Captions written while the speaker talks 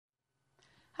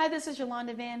Hi, this is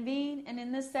Yolanda Van Veen, and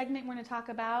in this segment we're going to talk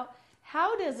about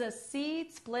how does a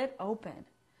seed split open.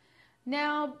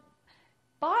 Now,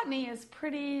 botany is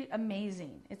pretty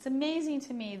amazing. It's amazing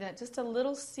to me that just a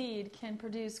little seed can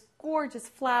produce gorgeous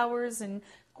flowers and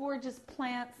gorgeous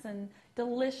plants and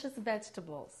delicious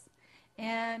vegetables.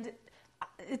 And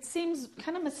it seems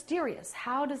kind of mysterious.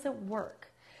 How does it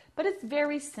work? But it's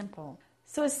very simple.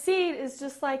 So a seed is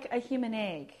just like a human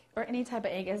egg, or any type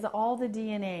of egg. It has all the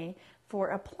DNA for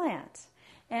a plant.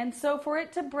 And so for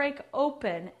it to break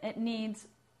open, it needs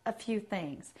a few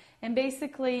things. And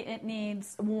basically it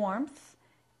needs warmth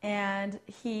and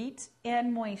heat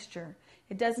and moisture.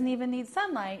 It doesn't even need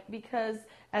sunlight because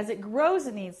as it grows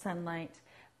it needs sunlight.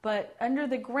 But under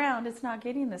the ground it's not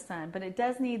getting the sun. But it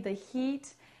does need the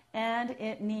heat, and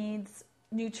it needs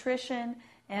nutrition,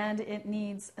 and it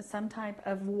needs some type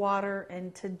of water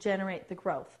and to generate the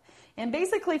growth. And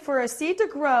basically for a seed to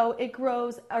grow, it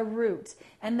grows a root.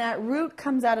 And that root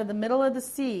comes out of the middle of the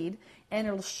seed, and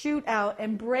it'll shoot out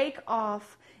and break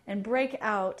off and break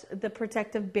out the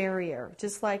protective barrier,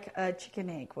 just like a chicken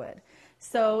egg would.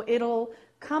 So it'll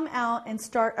come out and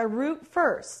start a root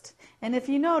first. And if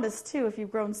you notice too, if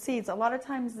you've grown seeds, a lot of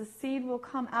times the seed will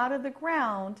come out of the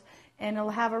ground and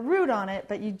it'll have a root on it,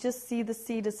 but you just see the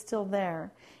seed is still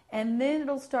there. And then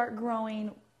it'll start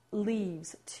growing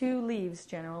leaves, 2 leaves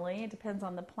generally, it depends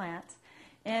on the plant.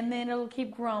 And then it'll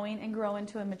keep growing and grow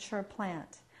into a mature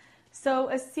plant. So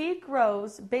a seed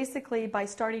grows basically by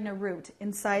starting a root.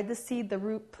 Inside the seed, the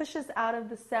root pushes out of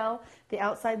the cell, the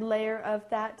outside layer of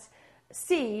that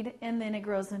seed, and then it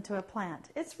grows into a plant.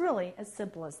 It's really as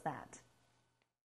simple as that.